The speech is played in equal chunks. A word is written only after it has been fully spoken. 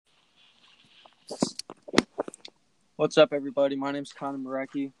What's up, everybody? My name's Connor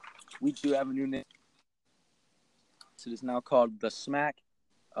Marecki. We do have a new name. It is now called The Smack.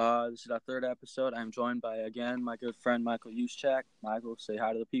 This is our third episode. I'm joined by, again, my good friend Michael Juszczak. Michael, say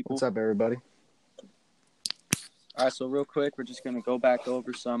hi to the people. What's up, everybody? All right, so real quick, we're just going to go back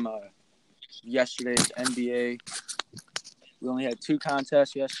over some yesterday's NBA. We only had 2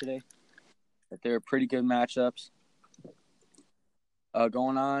 contests yesterday, but they were pretty good matchups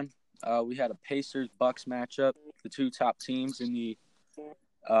going on. We had a Pacers-Bucks matchup, the 2 top teams in the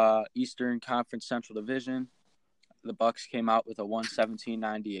Eastern Conference Central Division. The Bucks came out with a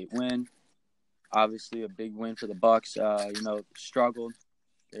 117-98 win. Obviously, a big win for the Bucks. Struggled.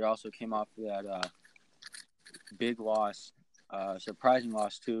 They also came off that big loss, surprising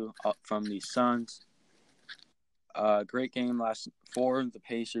loss too, from the Suns. Great game for the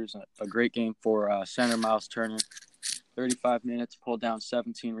Pacers. A great game for center Miles Turner. 35 minutes, pulled down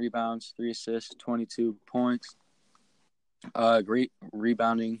 17 rebounds, 3 assists, 22 points. Great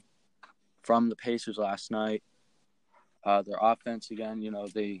rebounding from the Pacers last night. Their offense, again,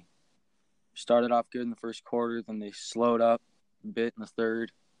 they started off good in the first quarter, then they slowed up a bit in the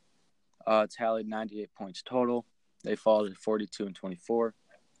third. Tallied 98 points total. They followed at 42 and 24.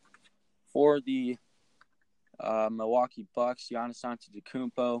 For the Milwaukee Bucks, Giannis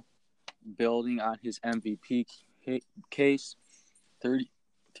Antetokounmpo, building on his MVP case,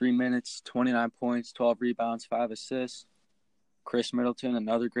 33 minutes, 29 points, 12 rebounds, 5 assists. Chris Middleton,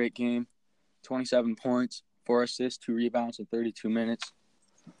 another great game, 27 points, 4 assists, 2 rebounds in 32 minutes.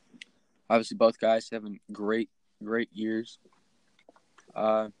 Obviously, both guys having great years.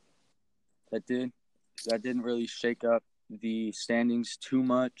 That didn't really shake up the standings too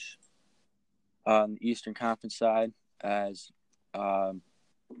much on the Eastern Conference side, as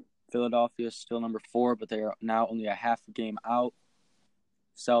Philadelphia is still number 4, but they are now only a half a game out.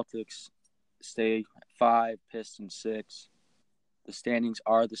 Celtics stay at 5, Pistons 6. The standings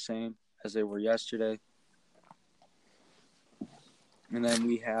are the same as they were yesterday. And then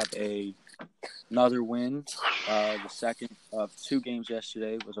we have another win. The second of 2 games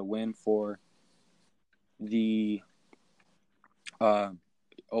yesterday was a win for the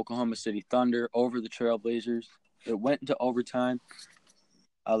Oklahoma City Thunder over the Trailblazers. It went into overtime.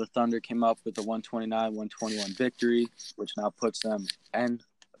 The Thunder came up with a 129-121 victory, which now puts them in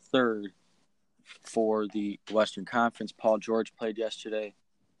third for the Western Conference. Paul George played yesterday.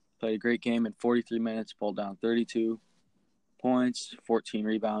 Played a great game in 43 minutes, pulled down 32 points, 14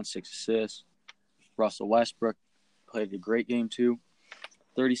 rebounds, 6 assists. Russell Westbrook played a great game too.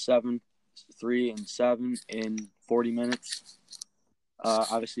 37, 3, and 7 in 40 minutes.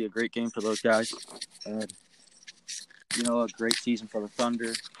 Obviously a great game for those guys. And, a great season for the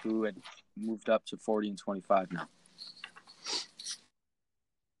Thunder, who had moved up to 40 and 25 now.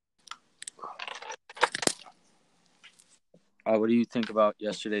 What do you think about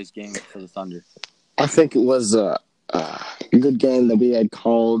yesterday's game for the Thunder? I think it was a good game that we had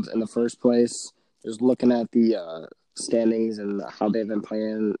called in the first place. Just looking at the standings and how they've been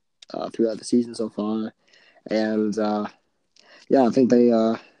playing throughout the season so far. And, I think they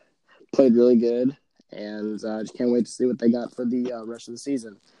played really good. And I just can't wait to see what they got for the rest of the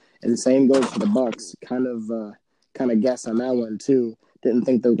season. And the same goes for the Bucks. Kind of guess on that one, too. Didn't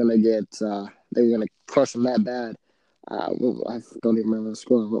think they were going to crush them that bad. I don't even remember the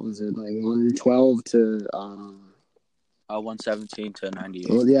score. What was it, like 112 to 117 to 98.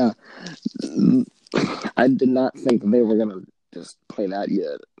 Well, yeah, I did not think they were gonna just play that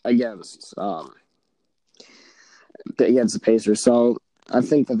good against the Pacers. So I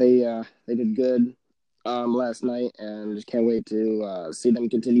think that they did good last night, and just can't wait to see them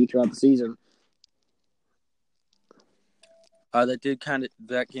continue throughout the season.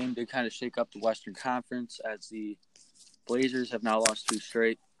 That game did kind of shake up the Western Conference, as the Blazers have now lost 2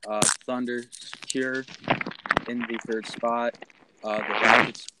 straight. Thunder secure in the 3rd spot. The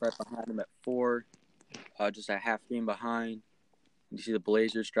Rockets right behind them at 4, just a half game behind. You see the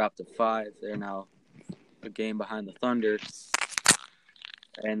Blazers drop to 5. They're now a game behind the Thunder.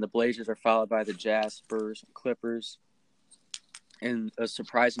 And the Blazers are followed by the Jazz, Spurs, and Clippers. And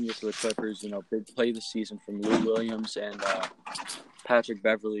surprisingly for the Clippers, big play this season from Lou Williams and Patrick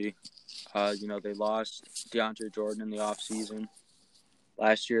Beverley. They lost DeAndre Jordan in the offseason.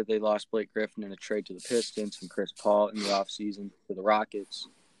 Last year, they lost Blake Griffin in a trade to the Pistons and Chris Paul in the offseason for the Rockets.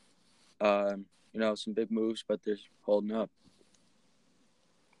 Some big moves, but they're holding up.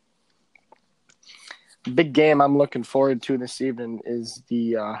 Big game I'm looking forward to this evening is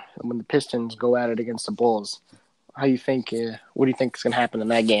when the Pistons go at it against the Bulls. What do you think is going to happen in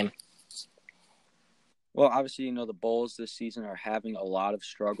that game? Well, obviously, the Bulls this season are having a lot of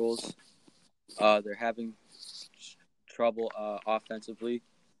struggles. They're having trouble offensively.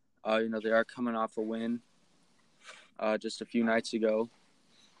 They are coming off a win just a few nights ago.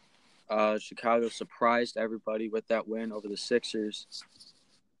 Chicago surprised everybody with that win over the Sixers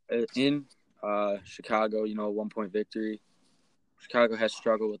in Chicago. A 1-point victory. Chicago has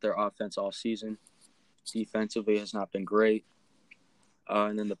struggled with their offense all season. Defensively has not been great.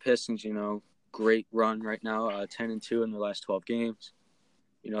 And then the Pistons, great run right now, 10-2 in their last 12 games.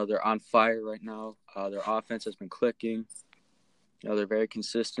 They're on fire right now. Their offense has been clicking. They're very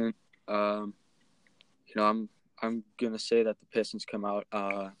consistent. I'm going to say that the Pistons come out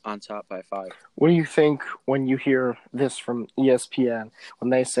on top by 5. What do you think when you hear this from ESPN when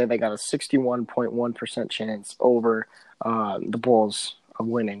they say they got a 61.1% chance over the Bulls of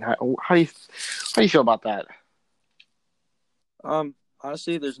winning? How do you feel about that?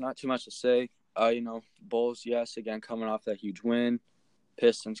 Honestly, there's not too much to say. Bulls, yes, again, coming off that huge win.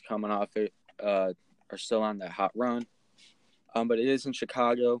 Pistons coming off it are still on that hot run. But it is in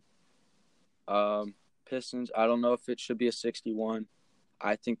Chicago. Pistons, I don't know if it should be a 61.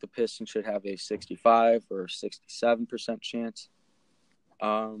 I think the Pistons should have a 65 or 67% chance.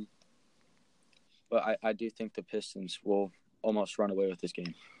 But I do think the Pistons will almost run away with this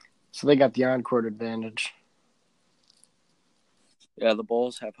game. So they got the on-court advantage. Yeah, the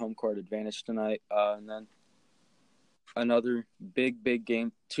Bulls have home court advantage tonight. And then another big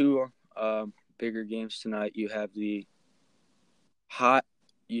game, 2 bigger games tonight. You have the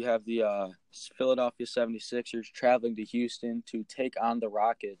Philadelphia 76ers traveling to Houston to take on the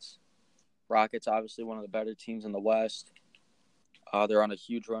Rockets. Rockets, obviously one of the better teams in the West. They're on a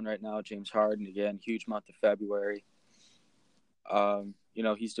huge run right now. James Harden, again, huge month of February.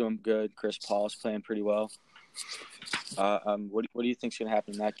 He's doing good. Chris Paul's playing pretty well. What do you think's going to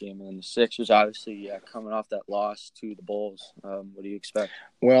happen in that game? And then the Sixers, obviously, coming off that loss to the Bulls. What do you expect?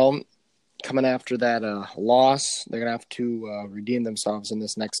 Well, coming after that loss, they're going to have to redeem themselves in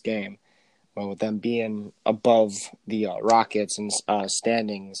this next game. Well, with them being above the Rockets and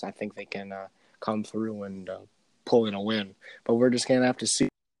standings, I think they can come through and pull in a win. But we're just going to have to see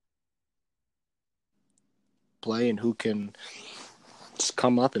play and who can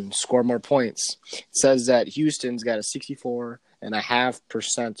come up and score more points. It says that Houston's got a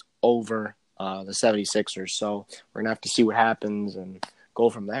 64.5% over the 76ers. So we're going to have to see what happens and go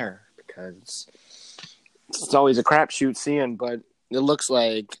from there because it's always a crapshoot seeing, but it looks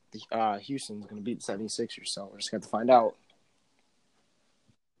like Houston's going to beat the 76ers, so we're just going to have to find out.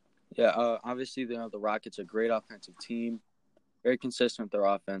 Yeah, obviously, the Rockets are a great offensive team, very consistent with their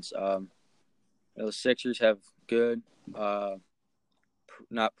offense. The Sixers have good,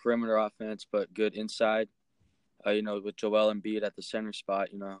 not perimeter offense, but good inside. With Joel Embiid at the center spot,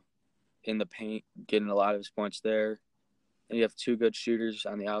 in the paint, getting a lot of his points there. And you have 2 good shooters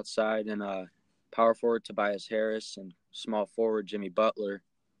on the outside, and power forward Tobias Harris and small forward Jimmy Butler.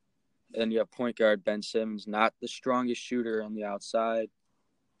 And you have point guard Ben Simmons, not the strongest shooter on the outside.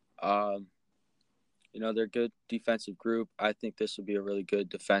 They're a good defensive group. I think this will be a really good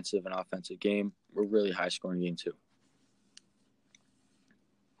defensive and offensive game. A really high-scoring game, too.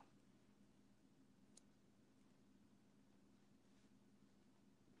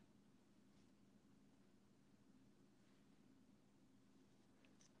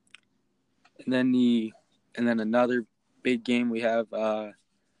 And then another big game, we have the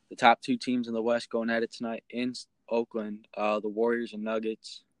top 2 teams in the West going at it tonight in Oakland, the Warriors and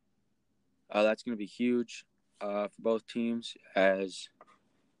Nuggets. That's going to be huge for both teams as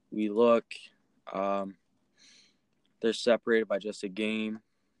we look. They're separated by just a game.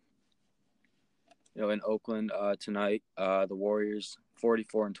 In Oakland tonight, the Warriors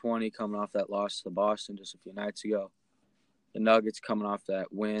 44-20 coming off that loss to Boston just a few nights ago. The Nuggets coming off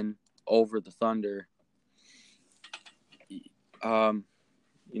that win over the Thunder. What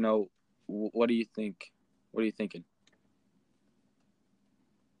do you think? What are you thinking?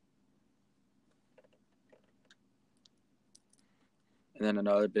 And then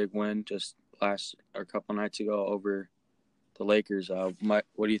another big win just a couple nights ago over the Lakers. Mike,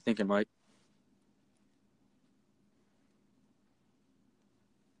 what are you thinking, Mike?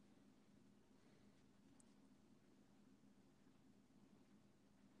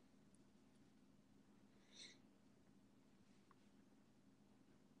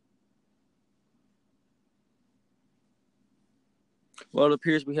 Well, it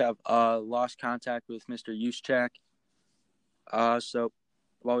appears we have lost contact with Mr. Juszczyk. So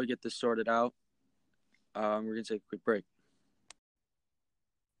while we get this sorted out, we're going to take a quick break.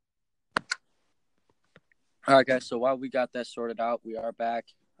 All right, guys. So while we got that sorted out, we are back.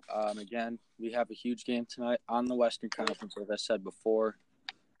 Again, we have a huge game tonight on the Western Conference, as I said before.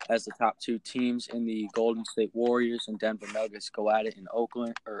 as the top two teams in the Golden State Warriors and Denver Nuggets go at it in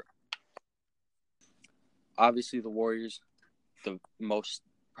Oakland. Obviously, the Warriors,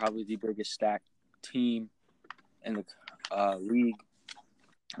 probably the biggest stacked team in the league,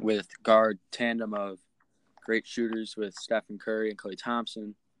 with guard tandem of great shooters with Stephen Curry and Klay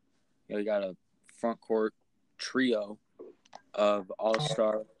Thompson. You got a front court trio of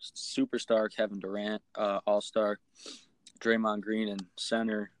all-star superstar Kevin Durant, all-star Draymond Green, and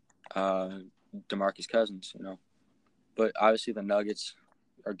center DeMarcus Cousins. But obviously the Nuggets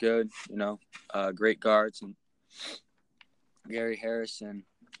are good. Great guards and Gary Harris and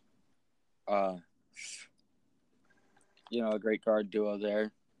a great guard duo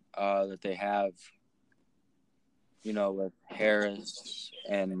there that they have. With Harris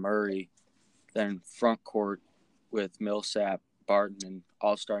and Murray, then front court with Millsap, Barton, and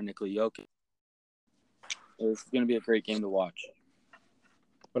all-star Nikola Jokic. It's going to be a great game to watch.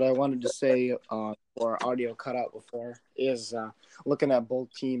 What I wanted to say, for our audio cut out before, is looking at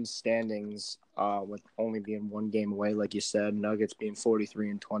both teams' standings, with only being one game away, like you said, Nuggets being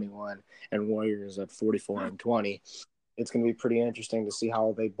 43-21 and Warriors at 44-20. It's going to be pretty interesting to see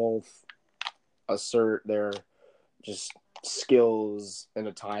how they both assert their just skills in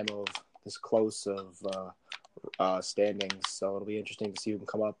a time of this close of standings. So it'll be interesting to see who can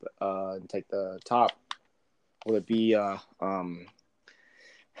come up and take the top. Will it be the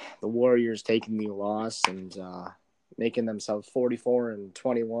Warriors taking the loss and making themselves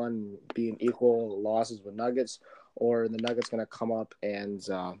 44-21, being equal losses with Nuggets, or the Nuggets going to come up and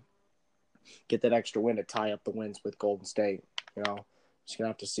get that extra win to tie up the wins with Golden State? Just gonna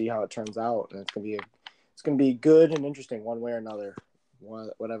have to see how it turns out, and it's gonna be good and interesting one way or another.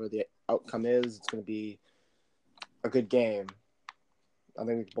 Whatever the outcome is, it's gonna be a good game. I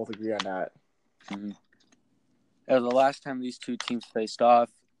think we can both agree on that. Mm-hmm. The last time these two teams faced off,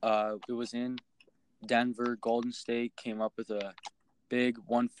 it was in Denver. Golden State came up with a big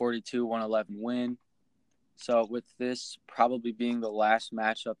 142-111 win. So with this probably being the last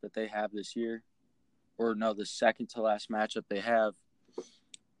matchup that they have this year, or no, the second to last matchup they have,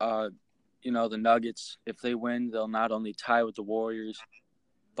 the Nuggets, if they win, they'll not only tie with the Warriors,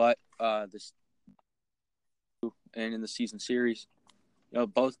 but and in the season series,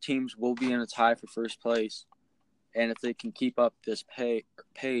 both teams will be in a tie for first place. And if they can keep up this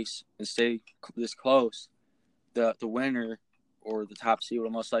pace and stay this close, the winner or the top seed will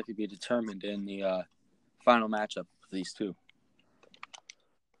most likely be determined in the final matchup of these two.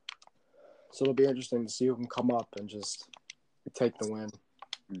 So it'll be interesting to see who can come up and just take the win.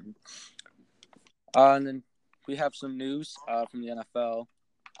 Mm-hmm. And then we have some news from the NFL.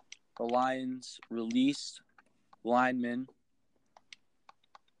 The Lions released linemen.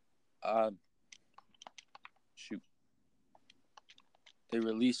 They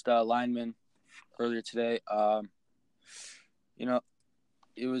released linemen earlier today.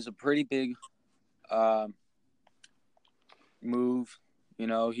 It was a pretty big move.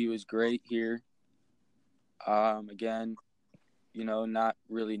 He was great here. Again, not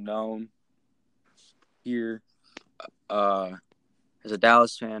really known here as a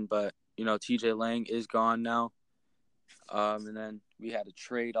Dallas fan, but TJ Lang is gone now. And then we had a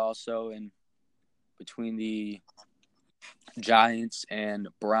trade also in between the Giants and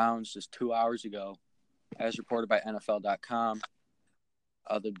Browns just 2 hours ago, as reported by NFL.com.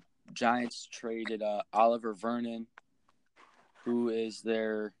 The Giants traded Oliver Vernon, who is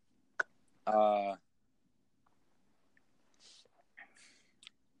their a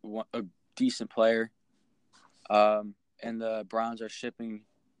decent player. And the Browns are shipping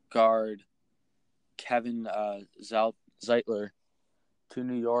guard Kevin Zeitler to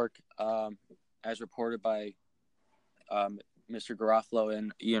New York, as reported by Mr. Garofalo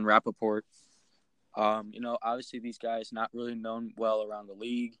and Ian Rappaport. Obviously these guys not really known well around the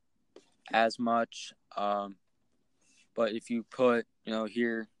league as much. But if you put,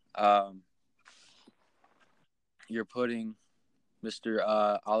 here, you're putting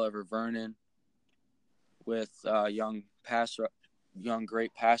Mr. Oliver Vernon with young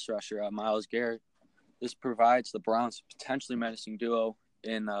great pass rusher Myles Garrett. This provides the Browns a potentially menacing duo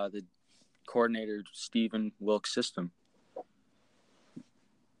in the coordinator Stephen Wilks system.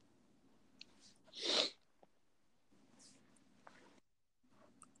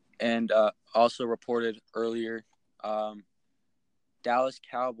 And also reported earlier, Dallas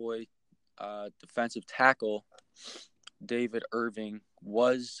Cowboy defensive tackle David Irving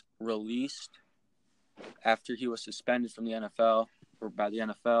was released after he was suspended from the NFL, or by the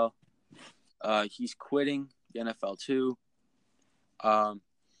NFL. He's quitting the NFL too,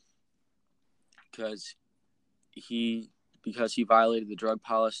 because he because he violated the drug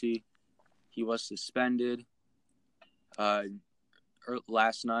policy. He was suspended.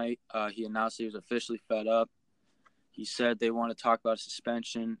 Last night, he announced he was officially fed up. He said they want to talk about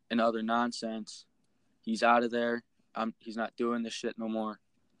suspension and other nonsense. He's out of there. He's not doing this shit no more.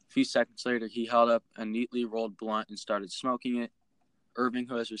 A few seconds later, he held up a neatly rolled blunt and started smoking it. Irving,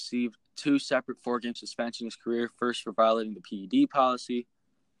 who has received 2 separate 4-game suspensions in his career, first for violating the PED policy,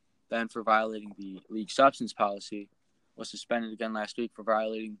 then for violating the league substance policy, was suspended again last week for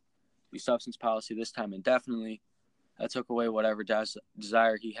violating the substance policy, this time indefinitely. That took away whatever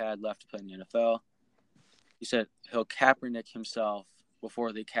desire he had left to play in the NFL. He said he'll Kaepernick himself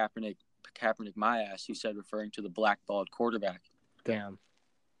before they Kaepernick my ass, he said, referring to the blackballed quarterback. Damn.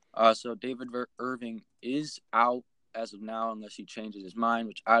 So David Irving is out as of now unless he changes his mind,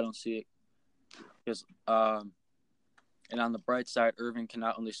 which I don't see it. Because, and on the bright side, Irving can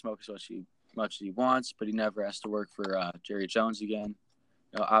not only smoke as much as he wants, but he never has to work for Jerry Jones again.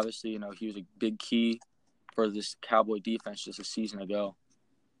 Obviously, he was a big key for this Cowboy defense just a season ago.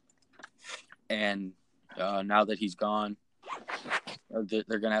 And now that he's gone, they're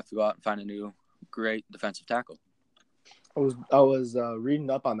going to have to go out and find a new great defensive tackle. I was reading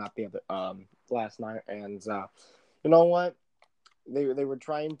up on that the other last night, and you know what? They were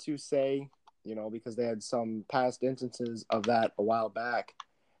trying to say, because they had some past instances of that a while back,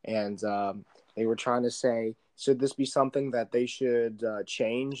 and they were trying to say, should this be something that they should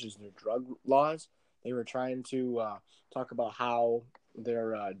change as their drug laws? They were trying to talk about how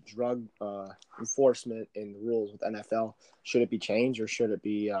their drug enforcement in the rules with NFL, should it be changed or should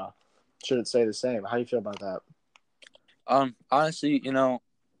it stay the same? How do you feel about that? Honestly,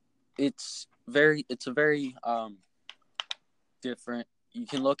 it's a very different. You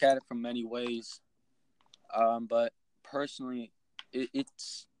can look at it from many ways, but personally,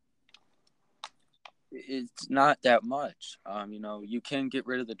 it's not that much. You can get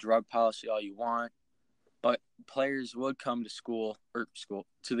rid of the drug policy all you want, but players would come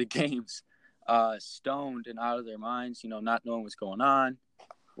to the games stoned and out of their minds, not knowing what's going on.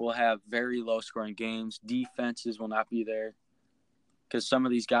 We'll have very low-scoring games. Defenses will not be there because some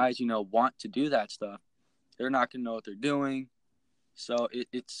of these guys, want to do that stuff. They're not going to know what they're doing. So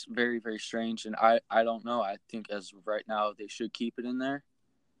it's very, very strange, and I don't know. I think as of right now, they should keep it in there.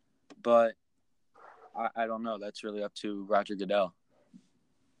 But I don't know. That's really up to Roger Goodell.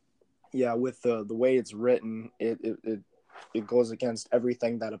 Yeah, with the way it's written, it goes against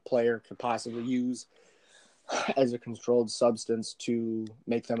everything that a player could possibly use as a controlled substance to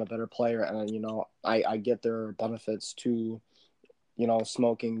make them a better player. And, I get there are benefits to,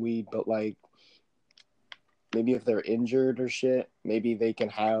 smoking weed, but like maybe if they're injured or shit, maybe they can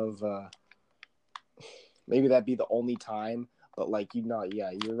have, maybe that'd be the only time. But like,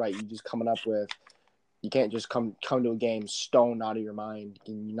 yeah, you're right. You can't just come to a game stoned out of your mind.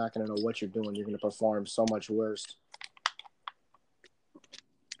 You're not going to know what you're doing. You're going to perform so much worse.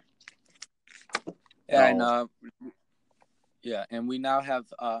 Yeah, and we now have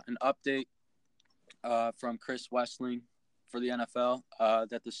an update from Chris Wessling for the NFL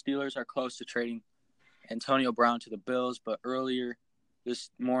that the Steelers are close to trading Antonio Brown to the Bills, but earlier this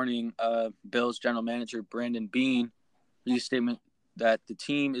morning, Bills general manager Brandon Beane released a statement that the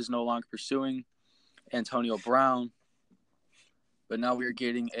team is no longer pursuing Antonio Brown, but now we're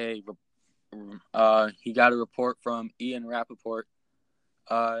getting he got a report from Ian Rappaport.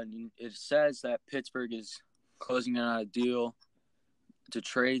 It says that Pittsburgh is closing in on a deal to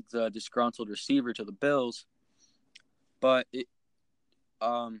trade the disgruntled receiver to the Bills, but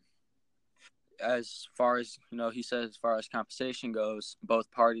as far as he says, as far as compensation goes,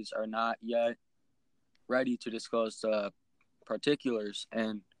 both parties are not yet ready to disclose the particulars,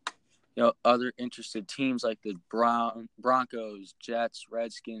 and other interested teams like the Broncos, Jets,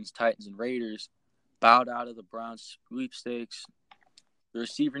 Redskins, Titans, and Raiders bowed out of the Browns sweepstakes. The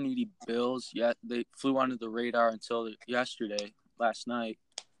receiver-needy Bills, they flew under the radar until last night.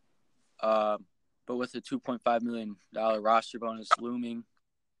 But with a $2.5 million roster bonus looming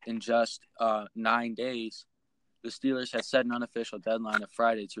in just 9 days, the Steelers had set an unofficial deadline of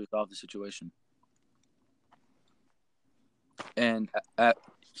Friday to resolve the situation. And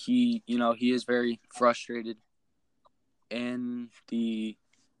he is very frustrated in the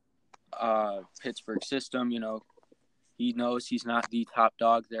Pittsburgh system. He knows he's not the top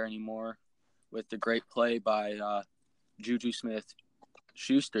dog there anymore with the great play by Juju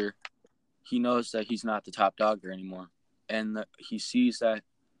Smith-Schuster. He knows that he's not the top dog there anymore. And he sees that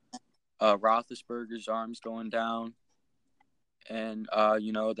Roethlisberger's arm's going down and,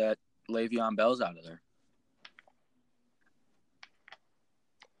 that Le'Veon Bell's out of there.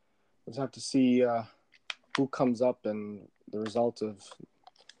 We'll have to see who comes up and the result of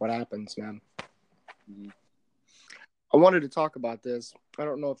what happens, man. Mm-hmm. I wanted to talk about this. I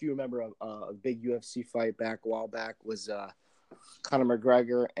don't know if you remember a big UFC fight a while back was Conor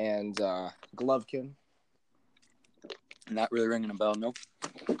McGregor and Golovkin. Not really ringing a bell, no.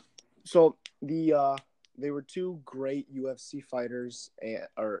 So they were two great UFC fighters,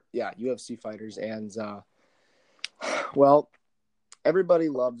 UFC fighters, and well, everybody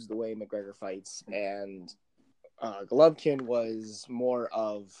loves the way McGregor fights, and Golovkin was more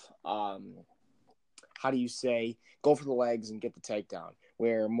of how do you say, go for the legs and get the takedown,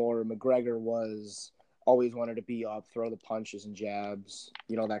 where more McGregor was always wanted to be up, throw the punches and jabs,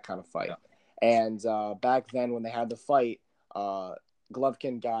 that kind of fight. Yeah. And back then when they had the fight,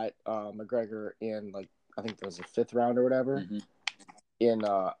 Golovkin got McGregor in, like, I think it was the 5th round or whatever, in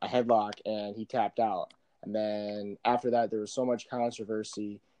a headlock, and he tapped out. And then after that, there was so much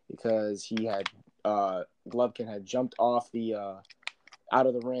controversy because he had Golovkin had jumped off the out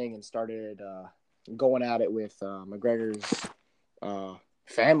of the ring and started going at it with McGregor's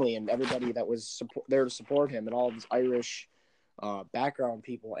family and everybody that was there to support him and all of his Irish background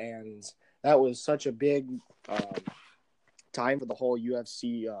people. And that was such a big time for the whole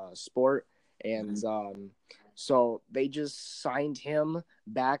UFC sport. And so they just signed him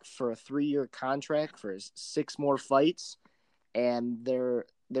back for a 3-year contract for 6 more fights. And there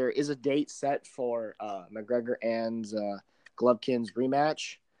is a date set for McGregor and Golovkin's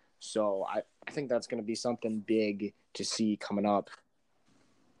rematch. So I think that's going to be something big to see coming up.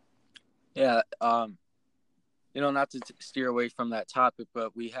 Yeah, not to steer away from that topic,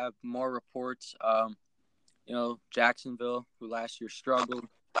 but we have more reports. Jacksonville, who last year struggled,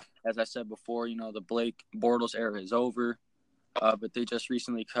 as I said before, the Blake Bortles era is over, but they just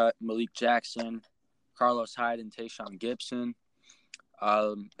recently cut Malik Jackson, Carlos Hyde, and Tayshaun Gibson.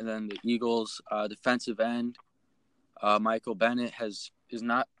 And then the Eagles' defensive end, Michael Bennett, is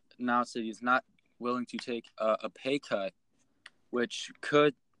not announced that he's not willing to take a pay cut, which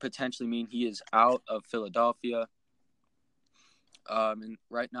could potentially mean he is out of Philadelphia. And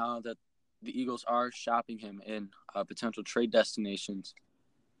right now that the Eagles are shopping him in potential trade destinations.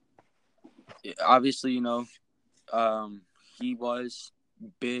 Obviously, he was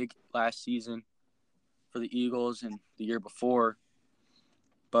big last season for the Eagles and the year before.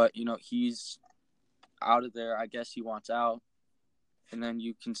 But, he's out of there. I guess he wants out. And then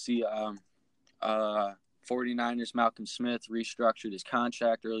you can see 49ers Malcolm Smith restructured his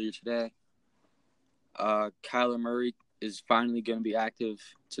contract earlier today. Kyler Murray is finally going to be active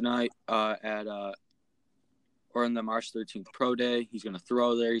tonight in the March 13th Pro Day. He's going to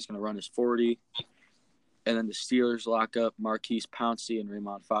throw there. He's going to run his 40. And then the Steelers lock up Marquise Pouncey and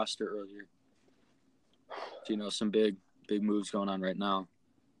Raymond Foster earlier. So, some big moves going on right now.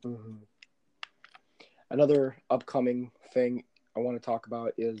 Mm-hmm. Another upcoming thing I want to talk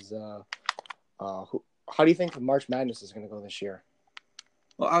about is how do you think March Madness is going to go this year?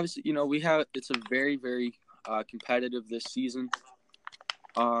 Well, obviously, it's a very, very competitive this season.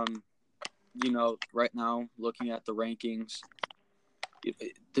 Right now, looking at the rankings,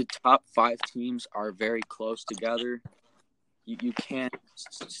 the top 5 teams are very close together. You can't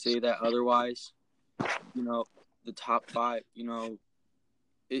say that otherwise. The top 5,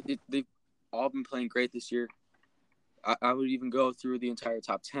 they've all been playing great this year. I would even go through the entire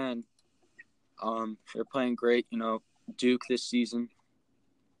top 10. They're playing great. Duke this season,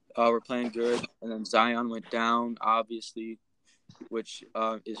 we're playing good. And then Zion went down, obviously, which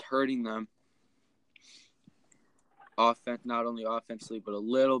is hurting them. Not only offensively, but a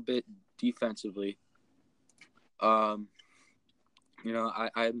little bit defensively. I'm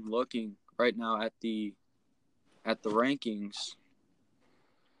looking right now at the rankings,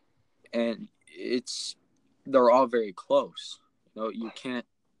 and they're all very close. You can't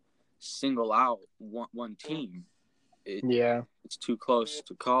single out one team. It's too close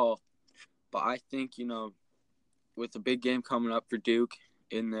to call. But I think, with the big game coming up for Duke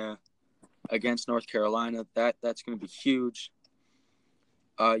against North Carolina, that's going to be huge.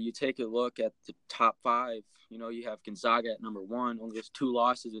 You take a look at the top 5. You have Gonzaga at number 1, only has 2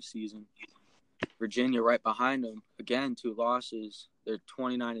 losses this season. Virginia right behind them, again 2 losses. They're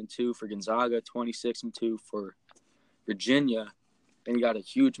 29-2 for Gonzaga, 26-2 for Virginia. Then you got a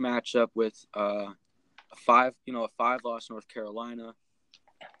huge matchup with a 5-loss North Carolina,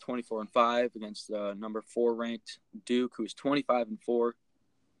 24-5 against the number 4 ranked Duke, who's 25-4.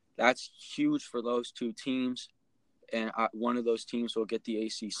 That's huge for those 2 teams, and one of those teams will get the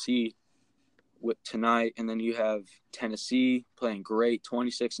ACC tonight. And then you have Tennessee playing great,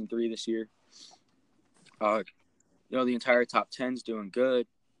 26-3 this year. The entire top 10's doing good.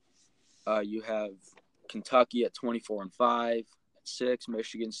 You have Kentucky at 24-5. At 6,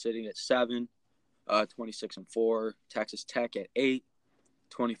 Michigan sitting at 7, 26-4. Texas Tech at 8,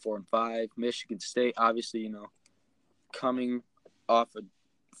 24-5. Michigan State, obviously, coming off a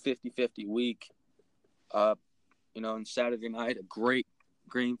 50-50 week. And Saturday night, a great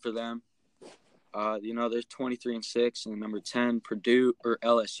game for them. There's 23-6, and number 10, Purdue or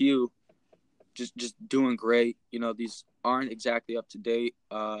LSU, just doing great. These aren't exactly up to date.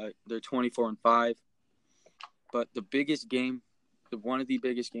 They're 24-5, but the biggest game, one of the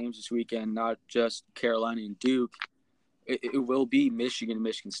biggest games this weekend, not just Carolina and Duke, it will be Michigan and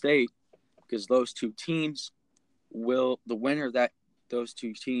Michigan State, because those two teams the winner of those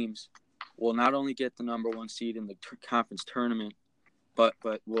two teams will not only get the number 1 seed in the conference tournament, but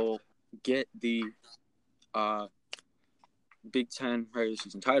will get the Big Ten regular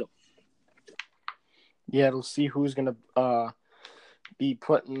season title. Yeah, it'll see who's going to be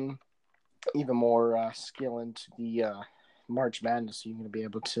putting even more skill into the March Madness. You're going to be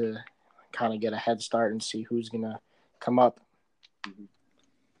able to kind of get a head start and see who's going to come up. Mm-hmm.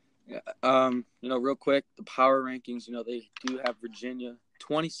 Yeah, real quick, the power rankings, they do have Virginia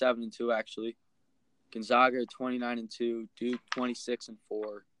 27-2 actually. Gonzaga 29-2, Duke 26-4,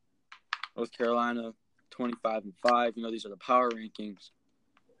 North Carolina 25-5. These are the power rankings.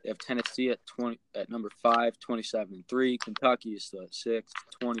 They have Tennessee at number 5, 27-3. Kentucky is still at 6,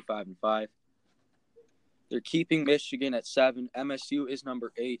 25-5. They're keeping Michigan at 7. MSU is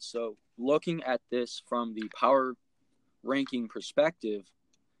number 8. So looking at this from the power ranking perspective,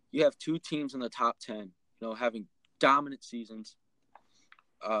 you have two teams in the top 10, having dominant seasons.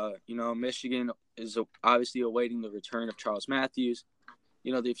 Michigan is obviously awaiting the return of Charles Matthews.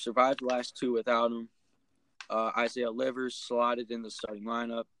 They've survived the last 2 without him. Isaiah Livers slotted in the starting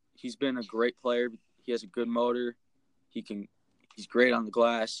lineup. He's been a great player. He has a good motor. He's great on the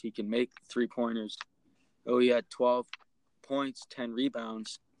glass. He can make 3-pointers. He had 12 points, 10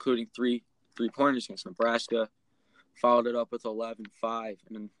 rebounds, including 3 3-pointers against Nebraska. Followed it up with 11-5, and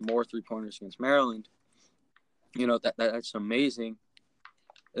then more 3-pointers against Maryland. That's amazing.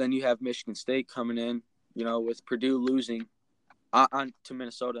 And then you have Michigan State coming in, with Purdue losing to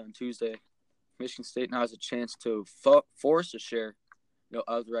Minnesota on Tuesday. Michigan State now has a chance to force a share,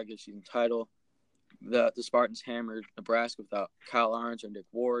 of the regular season title. The Spartans hammered Nebraska without Kyle Arns or Nick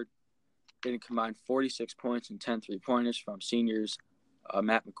Ward. They combined 46 points and 10 3-pointers from seniors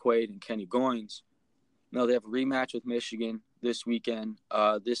Matt McQuaid and Kenny Goins. They have a rematch with Michigan this weekend.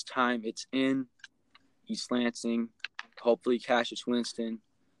 This time it's in East Lansing. Hopefully Cassius Winston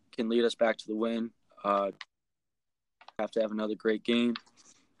can lead us back to the win. Have to have another great game.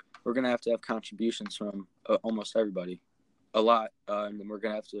 We're going to have contributions from almost everybody. A lot. And then we're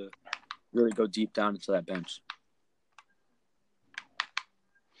going to have to really go deep down into that bench.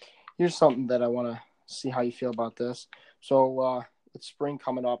 Here's something that I want to see how you feel about this. So with spring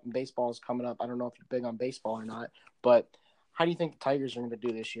coming up and baseball is coming up, I don't know if you're big on baseball or not, but how do you think the Tigers are going to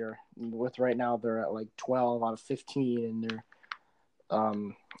do this year? With right now they're at like 12 out of 15 in their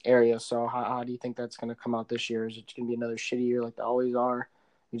area. So how do you think that's going to come out this year? Is it going to be another shitty year like they always are?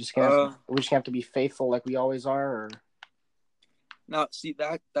 We just have to be faithful like we always are? Or? Now, see,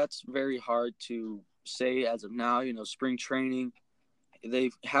 that's very hard to say as of now. Spring training,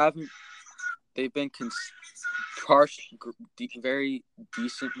 they've been very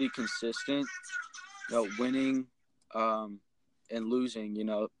decently consistent, winning and losing.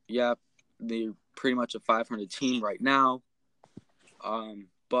 They're pretty much a 500 team right now,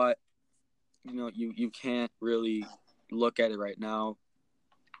 but you can't really look at it right now.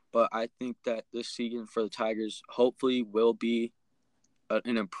 But I think that this season for the Tigers hopefully will be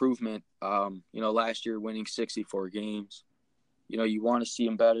an improvement. Last year winning 64 games, you want to see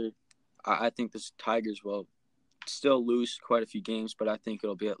them better. I think the Tigers will still lose quite a few games, but I think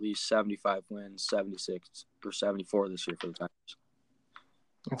it'll be at least 75 wins, 76 or 74 this year for the Tigers.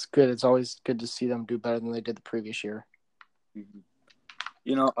 That's good. It's always good to see them do better than they did the previous year. Mm-hmm.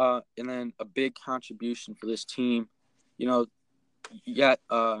 And then a big contribution for this team, and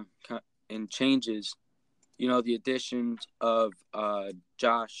changes, the additions of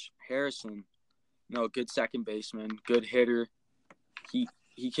Josh Harrison, good second baseman, good hitter. He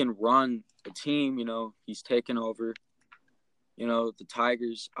can run a team, he's taken over. The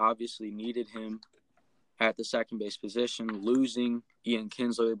Tigers obviously needed him at the second base position, losing Ian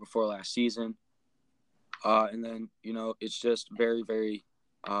Kinsler before last season. And then, it's just very, very,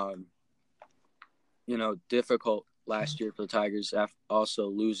 difficult last year for the Tigers, after also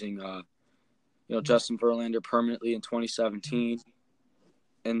losing, Justin Verlander permanently in 2017.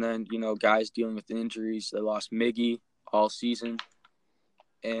 And then, guys dealing with injuries. They lost Miggy all season.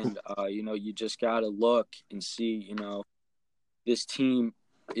 And, you just got to look and see, this team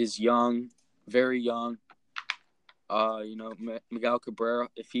is young, very young. Miguel Cabrera,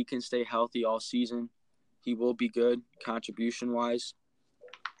 if he can stay healthy all season, he will be good contribution-wise.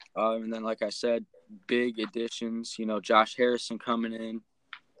 And then, like I said, big additions, Josh Harrison coming in,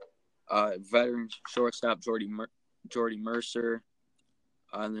 veteran shortstop Jordy Mercer,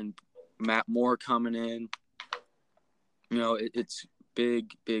 and then Matt Moore coming in. It's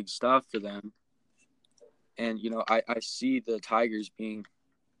big, big stuff for them. And, I see the Tigers being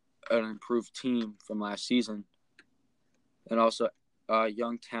an improved team from last season. And also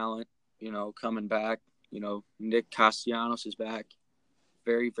young talent, coming back. Nick Castellanos is back.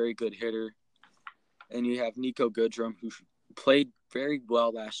 Very, very good hitter. And you have Nico Goodrum, who played very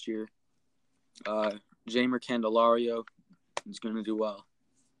well last year. Jamer Candelario is going to do well.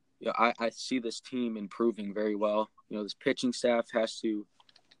 I see this team improving very well. This pitching staff has to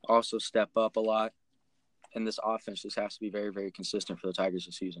also step up a lot. And this offense just has to be very, very consistent for the Tigers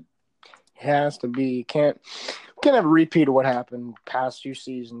this season. It has to be. Can't have a repeat of what happened past few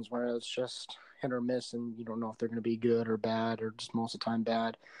seasons where it's just hit or miss and you don't know if they're going to be good or bad or just most of the time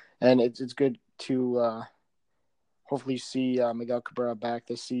bad. And it's good to hopefully see Miguel Cabrera back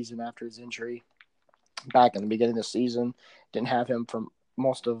this season after his injury. Back in the beginning of the season, didn't have him for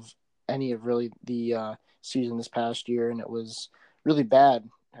most of any of really the season this past year, and it was really bad.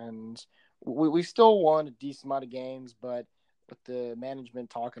 And we still won a decent amount of games, but with the management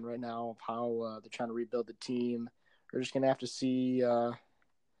talking right now of how they're trying to rebuild the team, we're just going to have to see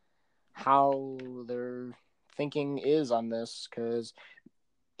how their thinking is on this, because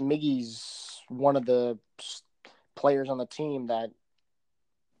Miggy's one of the players on the team that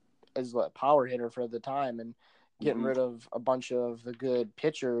is a power hitter for the time, and getting rid of a bunch of the good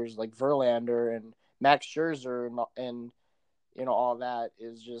pitchers like Verlander and Max Scherzer and all that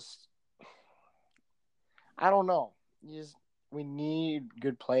is just, I don't know. We need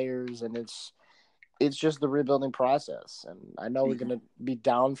good players, and it's just the rebuilding process. And I know we're going to be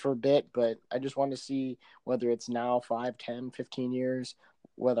down for a bit, but I just want to see whether it's now 5, 10, 15 years,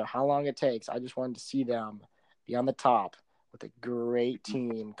 how long it takes. I just wanted to see them be on the top with a great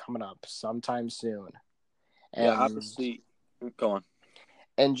team coming up sometime soon. And, yeah, obviously, go on.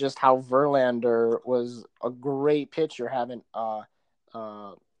 And just how Verlander was a great pitcher, having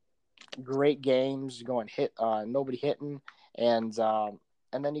great games, going nobody hitting, and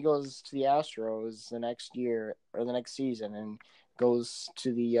then he goes to the Astros the next year or the next season and goes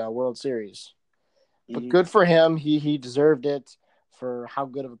to the World Series. But good for him. He deserved it for how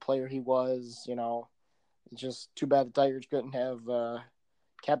good of a player he was. It's just too bad the Tigers couldn't have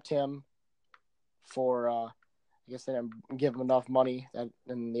kept him for. I guess they didn't give him enough money, and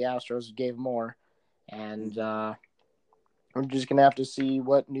the Astros gave more. And we're just gonna have to see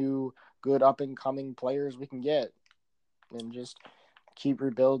what new good up and coming players we can get, and just keep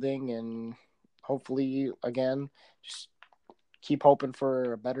rebuilding, and hopefully again just keep hoping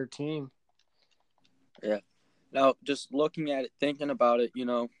for a better team. Yeah. Now, just looking at it, thinking about it,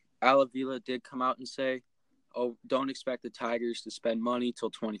 Al Avila did come out and say, don't expect the Tigers to spend money till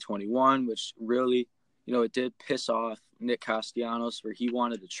 2021, which really, it did piss off Nick Castellanos, where he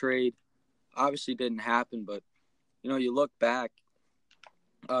wanted to trade. Obviously didn't happen, but, you look back,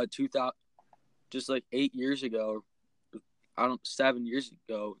 2000, just like 8 years ago, 7 years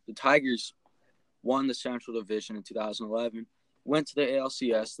ago, the Tigers won the Central Division in 2011, went to the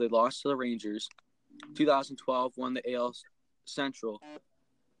ALCS, they lost to the Rangers. 2012 won the AL Central,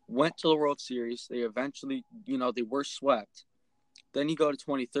 went to the World Series. They eventually, they were swept. Then you go to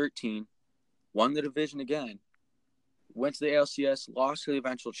 2013, won the division again, went to the ALCS, lost to the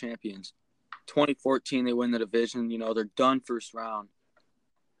eventual champions. 2014, they win the division. They're done first round.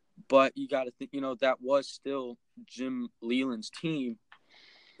 But you got to think, that was still Jim Leyland's team.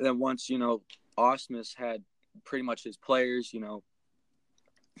 And then once, Ausmus had pretty much his players,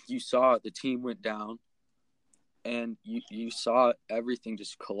 you saw the team went down, and you saw everything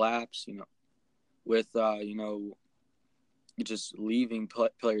just collapse, with, just leaving,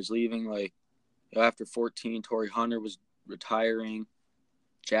 players leaving. Like, after 14, Torrey Hunter was retiring.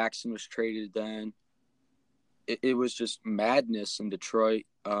 Jackson was traded then. It was just madness in Detroit.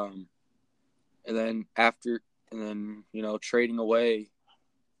 And then trading away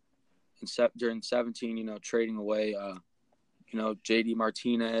during 17, trading away, JD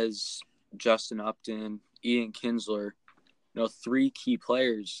Martinez, Justin Upton, Ian Kinsler, 3 key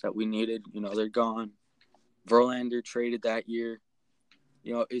players that we needed, they're gone. Verlander traded that year.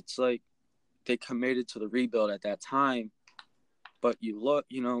 It's like they committed to the rebuild at that time, but you look,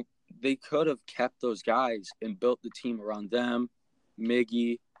 they could have kept those guys and built the team around them,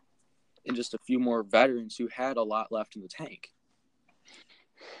 Miggy, and just a few more veterans who had a lot left in the tank.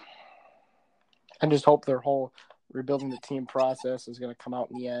 I just hope their whole rebuilding the team process is going to come out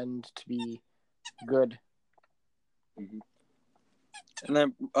in the end to be good. Mm-hmm. And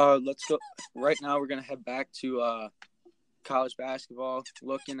then let's go. Right now, we're going to head back to college basketball,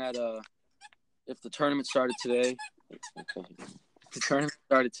 looking at if the tournament started today. The tournament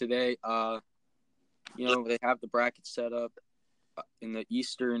started today. They have the bracket set up in the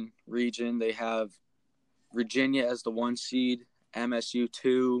Eastern region. They have Virginia as the 1 seed, MSU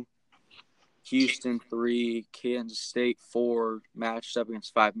 2, Houston 3, Kansas State 4, matched up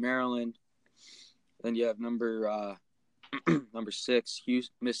against 5 Maryland. Then you have number 6,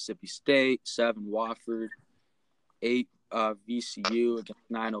 Mississippi State, 7 Wofford, 8 VCU against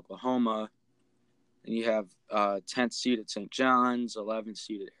 9 Oklahoma. Then you have 10th seeded St. John's, 11th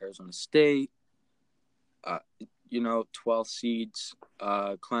seeded Arizona State, 12 seeds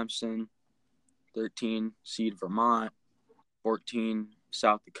Clemson, 13 seed Vermont, 14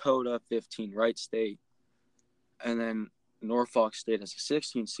 South Dakota, 15 Wright State, and then Norfolk State as a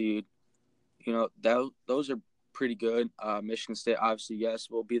 16 seed. Those are pretty good. Michigan State, obviously, yes,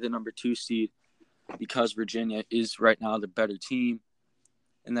 will be the number 2 seed because Virginia is right now the better team.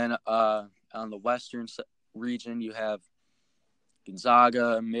 And then on the Western region, you have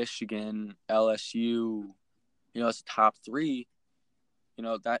Gonzaga, Michigan, LSU. It's the top 3.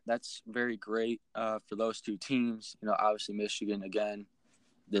 That's very great for those 2 teams. Obviously Michigan, again,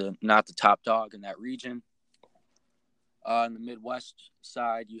 not the top dog in that region. On the Midwest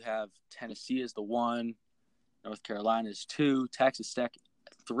side, you have Tennessee as the 1, North Carolina is 2, Texas Tech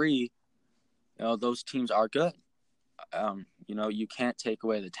 3. Those teams are good. You can't take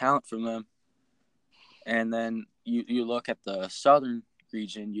away the talent from them. And then you look at the Southern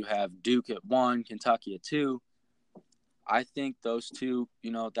region, you have Duke at 1, Kentucky at 2. I think those 2,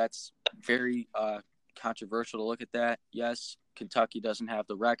 that's very controversial to look at that. Yes, Kentucky doesn't have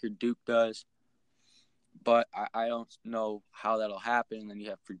the record Duke does, but I don't know how that'll happen. And then you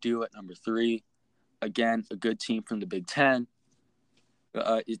have Purdue at number 3. Again, a good team from the Big Ten.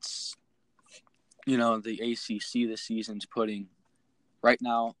 It's, the ACC this season's putting, right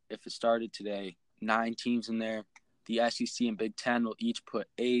now, if it started today, 9 teams in there. The SEC and Big Ten will each put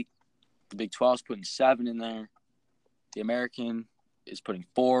 8. The Big 12 is putting 7 in there. The American is putting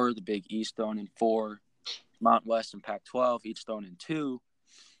 4. The Big East throwing in 4. Mountain West and Pac-12 each throwing in 2.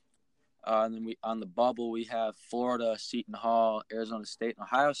 And then on the bubble, we have Florida, Seton Hall, Arizona State, and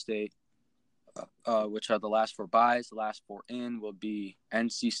Ohio State, which are the last 4 byes. The last 4 in will be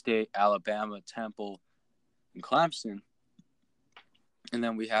NC State, Alabama, Temple, and Clemson. And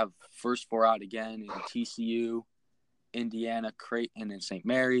then we have first 4 out again in TCU, Indiana, Creighton, and St.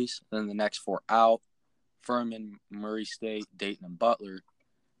 Mary's. Then the next 4 out, Furman, Murray State, Dayton, and Butler.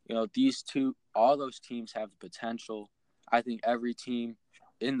 These 2, all those teams have the potential. I think every team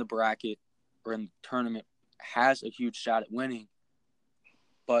in the bracket or in the tournament has a huge shot at winning.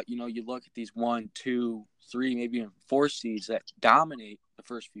 But, you look at these 1, 2, 3, maybe even 4 seeds that dominate the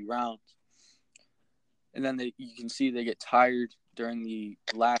first few rounds. And then you can see they get tired during the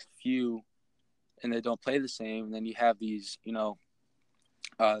last few and they don't play the same. And then you have these,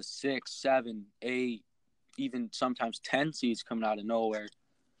 6, 7, 8, even sometimes 10 seeds coming out of nowhere,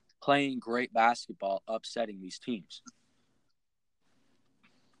 playing great basketball, upsetting these teams.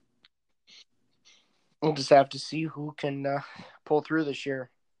 We'll just have to see who can pull through this year.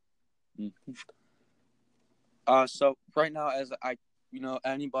 Mm-hmm. So right now, as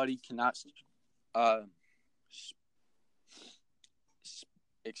anybody cannot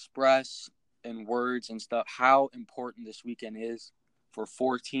express in words and stuff how important this weekend is for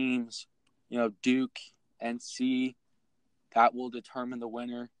 4 teams. Duke, NC, that will determine the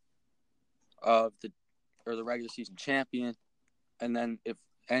winner of the regular season champion. And then if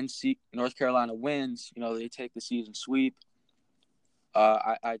NC North Carolina wins, they take the season sweep.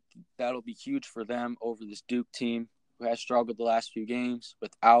 That'll be huge for them over this Duke team who has struggled the last few games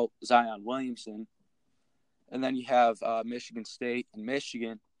without Zion Williamson. And then you have Michigan State and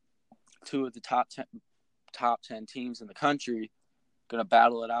Michigan, 2 of the top 10 teams in the country, going to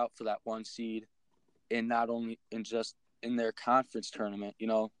battle it out for that 1 seed, and not only just in their conference tournament.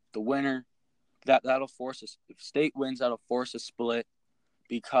 The winner that'll force us. If State wins, that'll force a split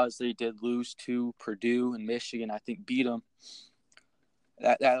because they did lose to Purdue and Michigan. I think beat them.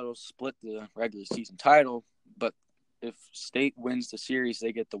 That'll split the regular season title. But if State wins the series,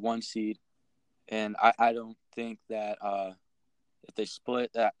 they get the 1 seed. And I don't think that if they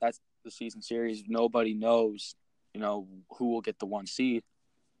split that's the season series, nobody knows, who will get the 1 seed.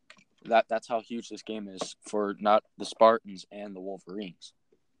 That's how huge this game is for not the Spartans and the Wolverines.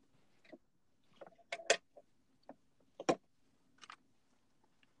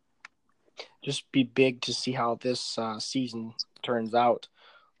 Just be big to see how this season turns out,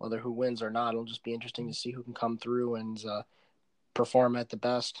 whether who wins or not. It'll just be interesting to see who can come through and perform at the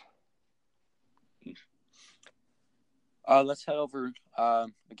best. Let's head over.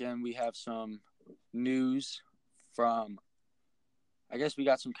 Again, we have some news from. I guess we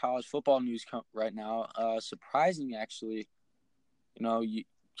got some college football news right now. Surprising, actually.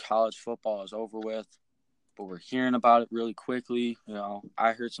 College football is over with, but we're hearing about it really quickly.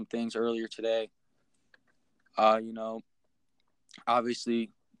 I heard some things earlier today.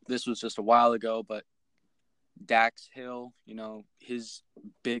 Obviously, this was just a while ago, but Dax Hill, he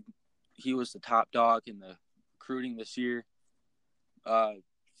was the top dog in the recruiting this year,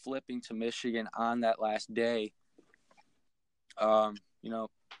 flipping to Michigan on that last day. You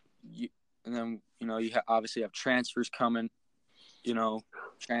obviously have transfers coming.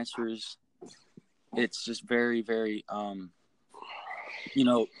 Transfers. It's just very, very,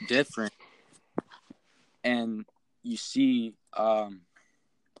 different. And you see,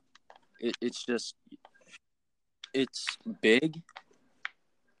 it's big.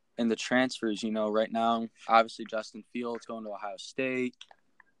 And the transfers, right now, obviously Justin Fields going to Ohio State,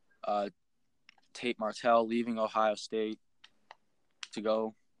 Tate Martell leaving Ohio State to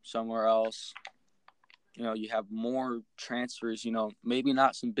go somewhere else. You have more transfers, maybe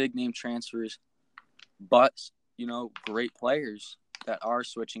not some big name transfers, but, great players that are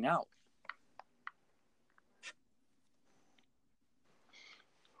switching out.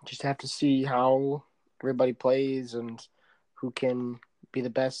 Just have to see how everybody plays and who can be the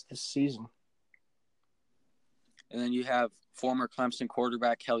best this season. And then you have former Clemson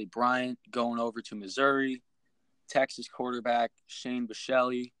quarterback Kelly Bryant going over to Missouri, Texas quarterback Shane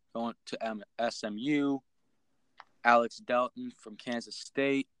Buechele going to SMU, Alex Delton from Kansas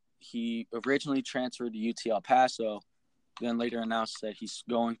State. He originally transferred to UT El Paso, then later announced that he's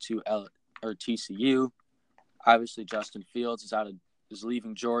going to TCU. Obviously, Justin Fields is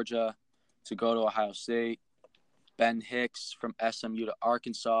leaving Georgia to go to Ohio State. Ben Hicks from SMU to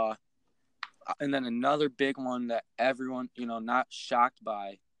Arkansas. And then another big one that everyone, not shocked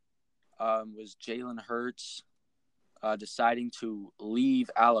by was Jalen Hurts deciding to leave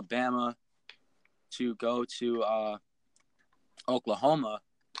Alabama to go to Oklahoma.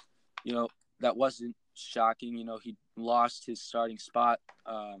 That wasn't shocking. He lost his starting spot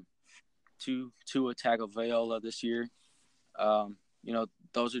to Tua Tagovailoa this year.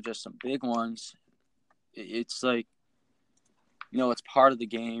 Those are just some big ones. It's like, it's part of the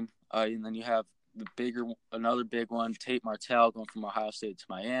game. And then you have another big one, Tate Martell going from Ohio State to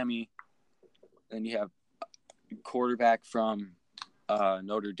Miami. Then you have quarterback from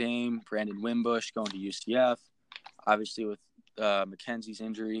Notre Dame, Brandon Wimbush going to UCF. Obviously with McKenzie's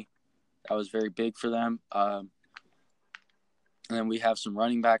injury, that was very big for them. And then we have some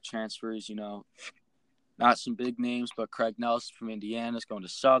running back transfers, not some big names, but Craig Nelson from Indiana is going to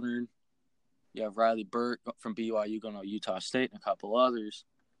Southern. You have Riley Burt from BYU going to Utah State and a couple others.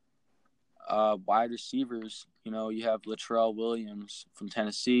 Wide receivers, you have Latrell Williams from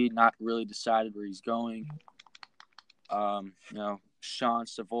Tennessee, not really decided where he's going. Sean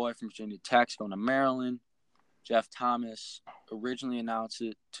Savoy from Virginia Tech going to Maryland. Jeff Thomas originally announced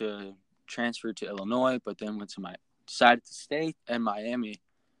it to transfer to Illinois, but then decided to stay in Miami.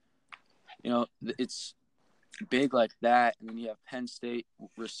 It's big like that. And then you have Penn State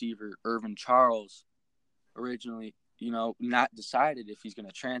receiver Irvin Charles, originally, not decided if he's going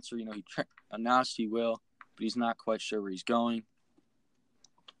to transfer. He announced he will, but he's not quite sure where he's going.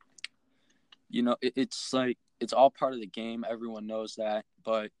 It's like it's all part of the game. Everyone knows that,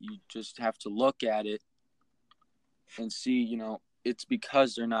 but you just have to look at it and see, it's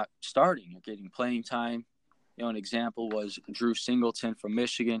because they're not starting or getting playing time. An example was Drew Singleton from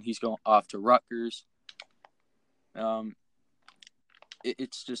Michigan. He's going off to Rutgers.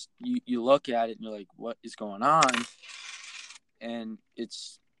 It's just you look at it and you're like, what is going on? And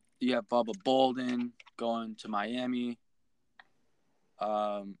you have Bubba Bolden going to Miami.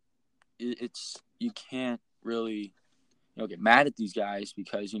 You can't really get mad at these guys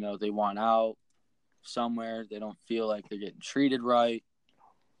because they want out somewhere. They don't feel like they're getting treated right.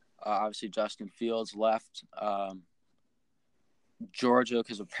 Obviously, Justin Fields left Georgia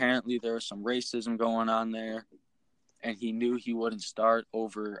because apparently there was some racism going on there, and he knew he wouldn't start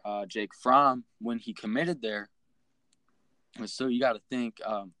over Jake Fromm when he committed there. And so you got to think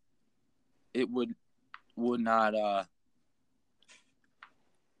it would not.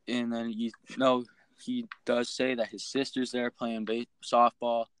 And then he does say that his sister's there playing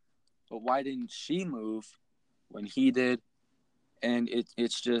softball. but why didn't she move when he did? And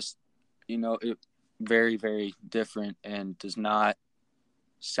it's just, it very, very different and does not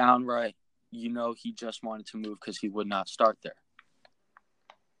sound right. He just wanted to move because he would not start there.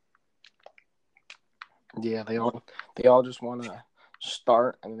 Yeah, they all just want to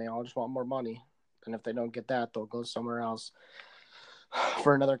start, and they all just want more money. And if they don't get that, they'll go somewhere else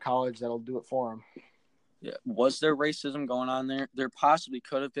for another college that'll do it for them. Yeah, was there racism going on there? There possibly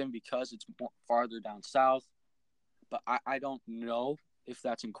could have been because it's farther down south, but I don't know if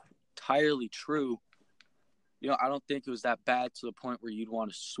that's entirely true. I don't think it was that bad to the point where you'd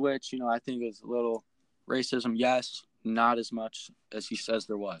want to switch. I think it was a little racism, yes, not as much as he says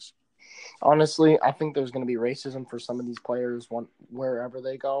there was. Honestly, I think there's going to be racism for some of these players wherever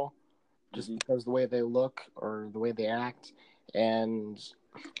they go, just because the way they look or the way they act. And,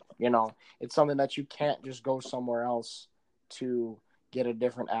 it's something that you can't just go somewhere else to get a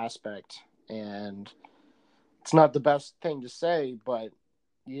different aspect. And it's not the best thing to say, but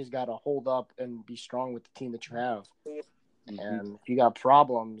you just got to hold up and be strong with the team that you have. Mm-hmm. And if you got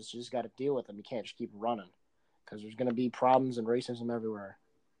problems, you just got to deal with them. You can't just keep running because there's going to be problems and racism everywhere.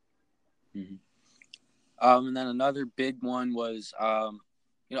 Mm-hmm. And then another big one was,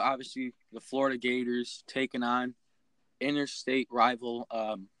 obviously the Florida Gators taking on interstate rival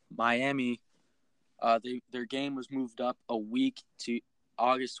Miami. Their game was moved up a week to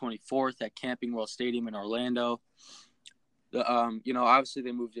August 24th at Camping World Stadium in Orlando. Obviously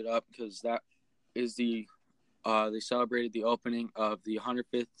they moved it up because that is they celebrated the opening of the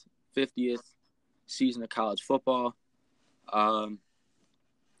 150th season of college football.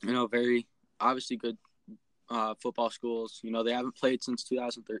 Very obviously good football schools. They haven't played since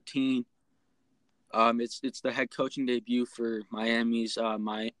 2013. It's the head coaching debut for Miami's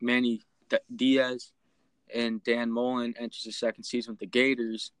Manny Diaz, and Dan Mullen enters his second season with the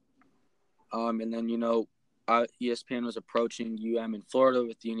Gators. And then ESPN was approaching UM in Florida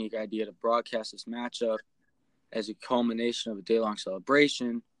with the unique idea to broadcast this matchup as a culmination of a day-long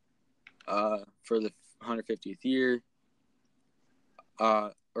celebration for the 150th year.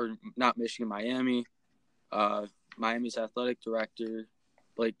 Or not Michigan, Miami. Miami's athletic director,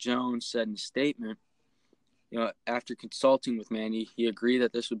 Blake Jones, said in a statement, after consulting with Manny, he agreed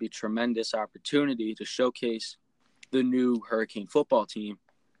that this would be a tremendous opportunity to showcase the new Hurricane football team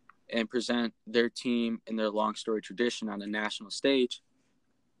and present their team and their long story tradition on a national stage.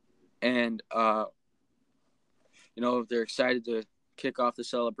 And, they're excited to kick off the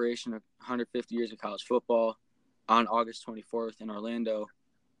celebration of 150 years of college football on August 24th in Orlando.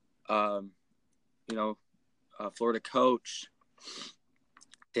 Florida coach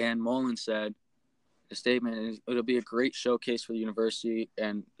Dan Mullen said in a statement, it'll be a great showcase for the university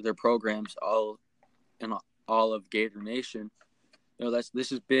and their programs all of Gator Nation.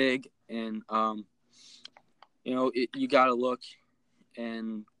 This is big, and you got to look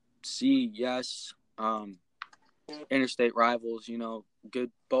and see. Yes, interstate rivals.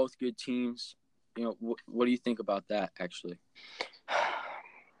 Both good teams. What do you think about that? Actually,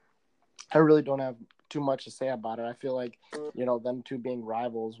 I really don't have too much to say about it. I feel like them two being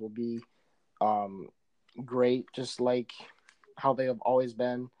rivals will be great, just like how they have always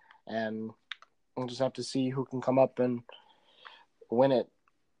been, and we'll just have to see who can come up and win it.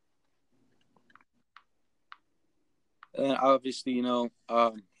 And obviously,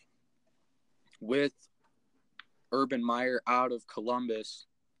 with Urban Meyer out of Columbus,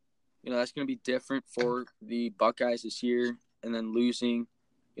 that's going to be different for the Buckeyes this year. And then losing,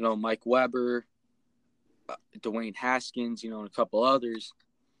 Mike Weber, Dwayne Haskins, and a couple others.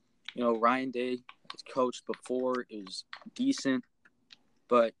 Ryan Day has coached before. It was decent.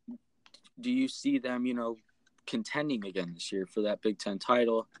 But do you see them, contending again this year for that Big Ten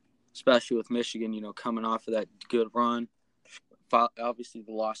title, especially with Michigan, coming off of that good run? Obviously,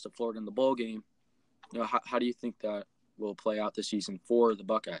 the loss to Florida in the bowl game. How do you think that will play out this season for the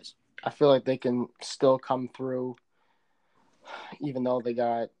Buckeyes? I feel like they can still come through, even though they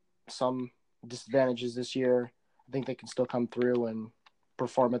got some disadvantages this year. I think they can still come through and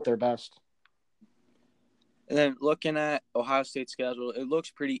perform at their best. And then looking at Ohio State's schedule, it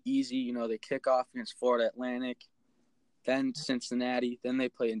looks pretty easy. They kick off against Florida Atlantic, then Cincinnati, then they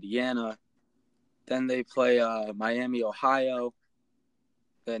play Indiana, then they play Miami, Ohio,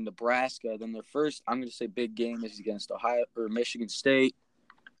 then Nebraska. Then their first, I'm going to say, big game is against Michigan State.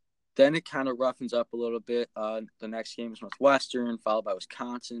 Then it kind of roughens up a little bit. The next game is Northwestern, followed by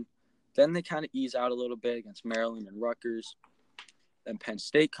Wisconsin. Then they kind of ease out a little bit against Maryland and Rutgers. Then Penn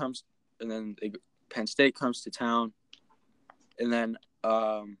State comes to town. And then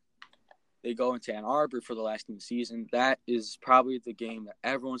they go into Ann Arbor for the last game of the season. That is probably the game that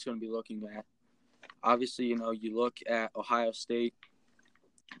everyone's going to be looking at. Obviously, you look at Ohio State,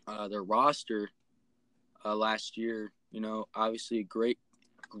 their roster last year, obviously a great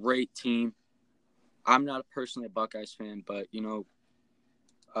team. I'm not personally a Buckeyes fan, but,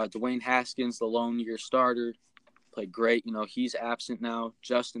 Dwayne Haskins, the lone year starter, played great. He's absent now.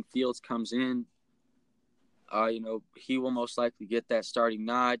 Justin Fields comes in. He will most likely get that starting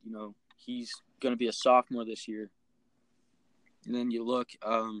nod. He's going to be a sophomore this year. And then you look,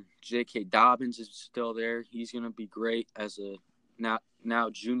 J.K. Dobbins is still there. He's going to be great as a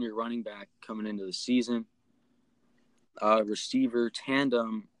now junior running back coming into the season. Receiver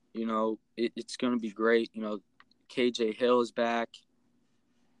tandem, it's going to be great. KJ Hill is back.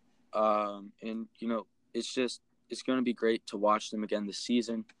 And, it's going to be great to watch them again this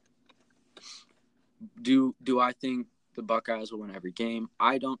season. Do I think the Buckeyes will win every game?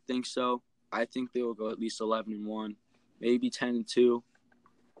 I don't think so. I think they will go at least 11-1, maybe 10-2.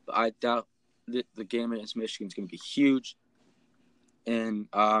 But I doubt that the game against Michigan is going to be huge. And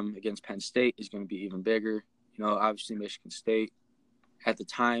against Penn State is going to be even bigger. Obviously Michigan State, at the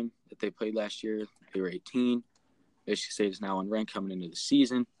time that they played last year, they were 18. Michigan State is now unranked coming into the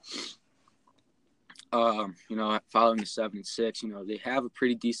season. Following the 7-6, they have a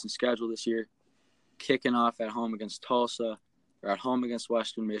pretty decent schedule this year. Kicking off at home against Tulsa, or at home against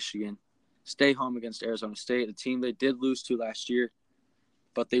Western Michigan, stay home against Arizona State, a team they did lose to last year,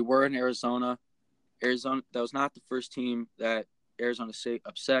 but they were in Arizona. That was not the first team that Arizona State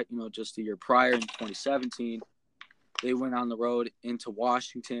upset, just the year prior in 2017. They went on the road into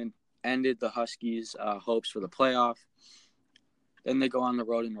Washington, ended the Huskies' hopes for the playoff. Then they go on the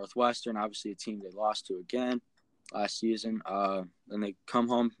road in Northwestern, obviously a team they lost to again last season. Then they come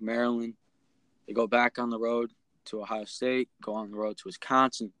home to Maryland. They go back on the road to Ohio State, go on the road to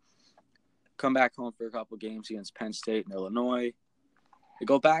Wisconsin, come back home for a couple games against Penn State and Illinois. They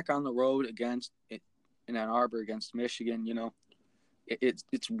go back on the road in Ann Arbor against Michigan.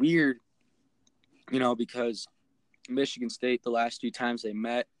 It's weird, because Michigan State, the last few times they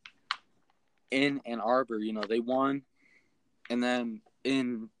met in Ann Arbor, they won. And then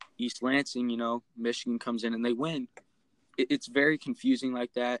in East Lansing, Michigan comes in and they win. It's very confusing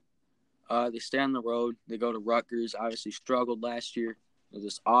like that. They stay on the road. They go to Rutgers, obviously struggled last year.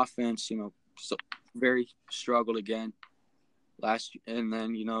 This offense, so very struggled again last year. And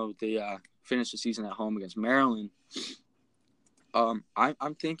then, they finish the season at home against Maryland. I'm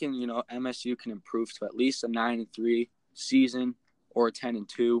thinking, MSU can improve to at least a 9-3 season or a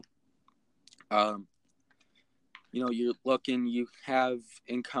 10-2. You have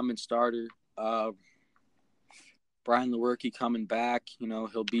incumbent starter Brian Lewerke coming back.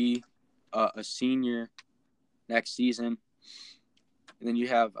 He'll be a senior next season. And then you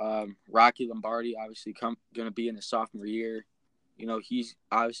have Rocky Lombardi, obviously going to be in his sophomore year. He's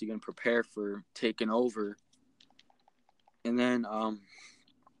obviously going to prepare for taking over. And then,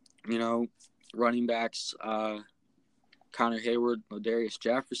 running backs, Connor Hayward, Ladarius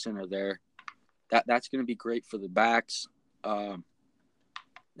Jefferson are there. That's going to be great for the backs. And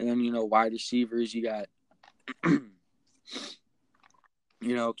then, wide receivers, you got,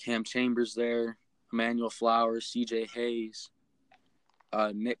 Cam Chambers there, Emmanuel Flowers, CJ Hayes,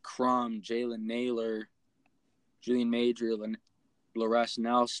 Nick Crum, Jalen Naylor, Julian Major, Laress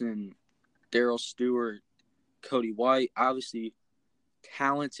Nelson, Darrell Stewart, Cody White. Obviously,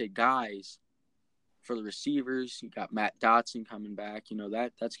 talented guys for the receivers. You got Matt Dotson coming back.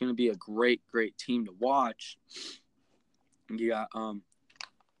 That's going to be a great team to watch. You got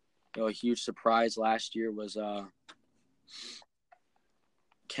a huge surprise last year was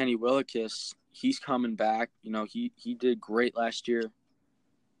Kenny Willekes. He's coming back. He did great last year.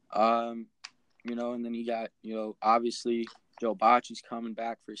 And then you got, obviously Joe Bocci's coming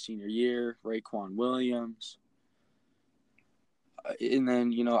back for his senior year, Raekwon Williams. And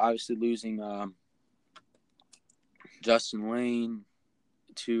then, obviously losing Justin Lane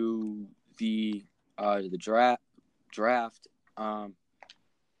to the draft.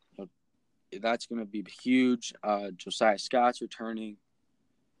 That's going to be huge. Josiah Scott's returning.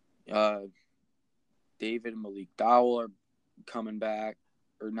 David and Malik Dowell are coming back.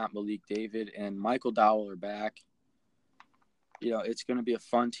 Or not Malik, David and Michael Dowell are back. It's going to be a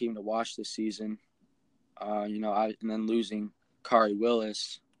fun team to watch this season. And then losing Kari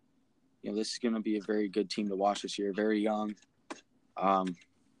Willis, this is going to be a very good team to watch this year. Very young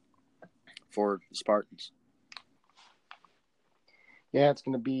for the Spartans. Yeah, it's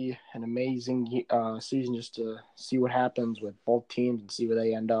going to be an amazing season just to see what happens with both teams and see where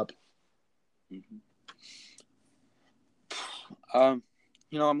they end up. Mm-hmm.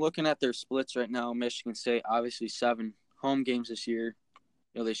 I'm looking at their splits right now. Michigan State, obviously 7 home games this year.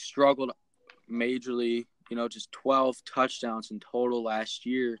 They struggled majorly, just 12 touchdowns in total last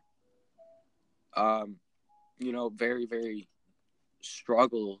year. Very, very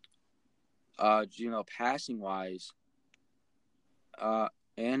struggled, passing wise,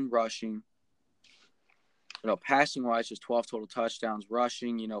 and rushing. Passing wise, just 12 total touchdowns.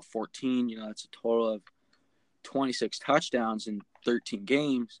 Rushing, 14. That's a total of 26 touchdowns in 13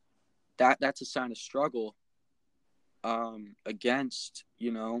 games. That's a sign of struggle. Against,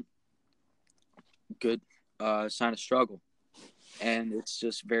 good sign of struggle. And it's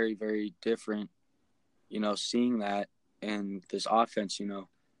just very, very different, seeing that and this offense,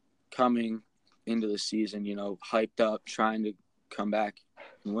 coming into the season, hyped up, trying to come back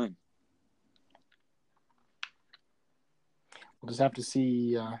and win. We'll just have to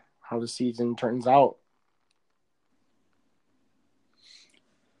see how the season turns out.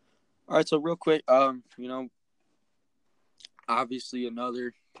 All right, so real quick, obviously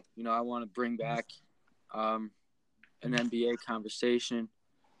another, I want to bring back an NBA conversation.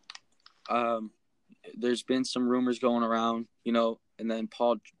 There's been some rumors going around, and then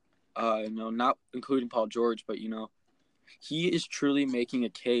Paul, not including Paul George, but, he is truly making a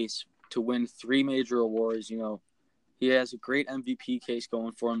case to win 3 major awards. He has a great MVP case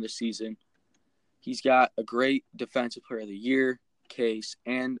going for him this season. He's got a great Defensive Player of the Year case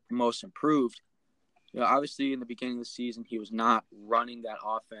and Most Improved. Obviously in the beginning of the season, he was not running that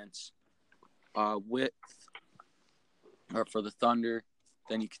offense for the Thunder.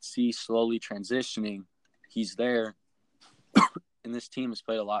 Then you could see slowly transitioning. He's there, and this team has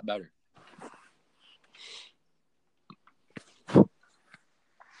played a lot better.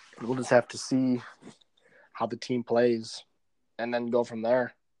 We'll just have to see how the team plays and then go from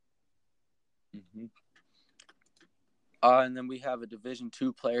there. Mm-hmm. And then we have a Division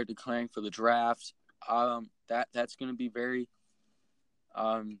II player declaring for the draft. That's going to be very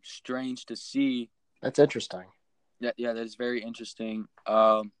strange to see. That's interesting. Yeah, that is very interesting.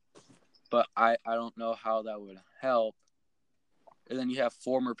 But I don't know how that would help. And then you have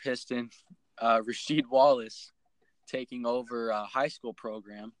former Piston Rasheed Wallace taking over a high school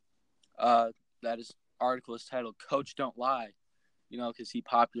program. That his article is titled "Coach Don't Lie," because he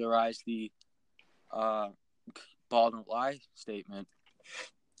popularized the "Ball Don't Lie" statement.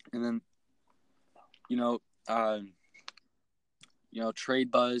 And then, trade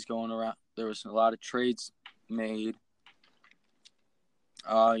buzz going around. There was a lot of trades made.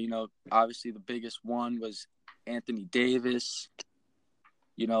 Obviously the biggest one was Anthony Davis,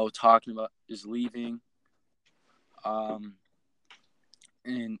 talking about is leaving.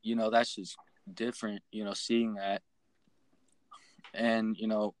 And, that's just different, seeing that. And,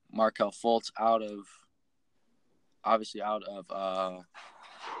 Markelle Fultz out of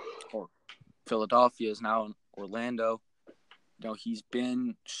Philadelphia, is now in Orlando. He's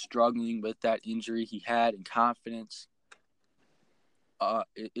been struggling with that injury he had and confidence.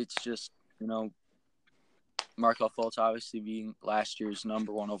 It's just, Markelle Fultz obviously being last year's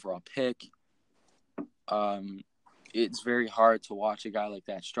number 1 overall pick. It's very hard to watch a guy like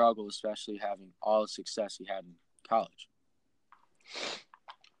that struggle, especially having all the success he had in college.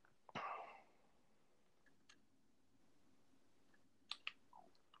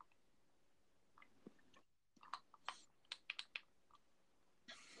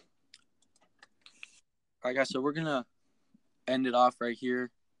 All right, guys, so we're going to end it off right here.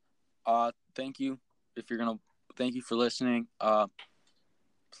 Thank you. Thank you for listening.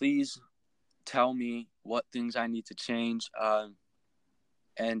 Please tell me what things I need to change,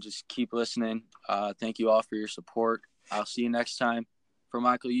 and just keep listening. Thank you all for your support. I'll see you next time. For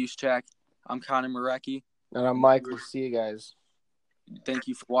Michael Juszczyk, I'm Connor Marecki. And I'm Michael. See you guys. Thank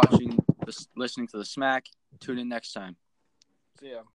you for listening to The Smack. Tune in next time. See ya.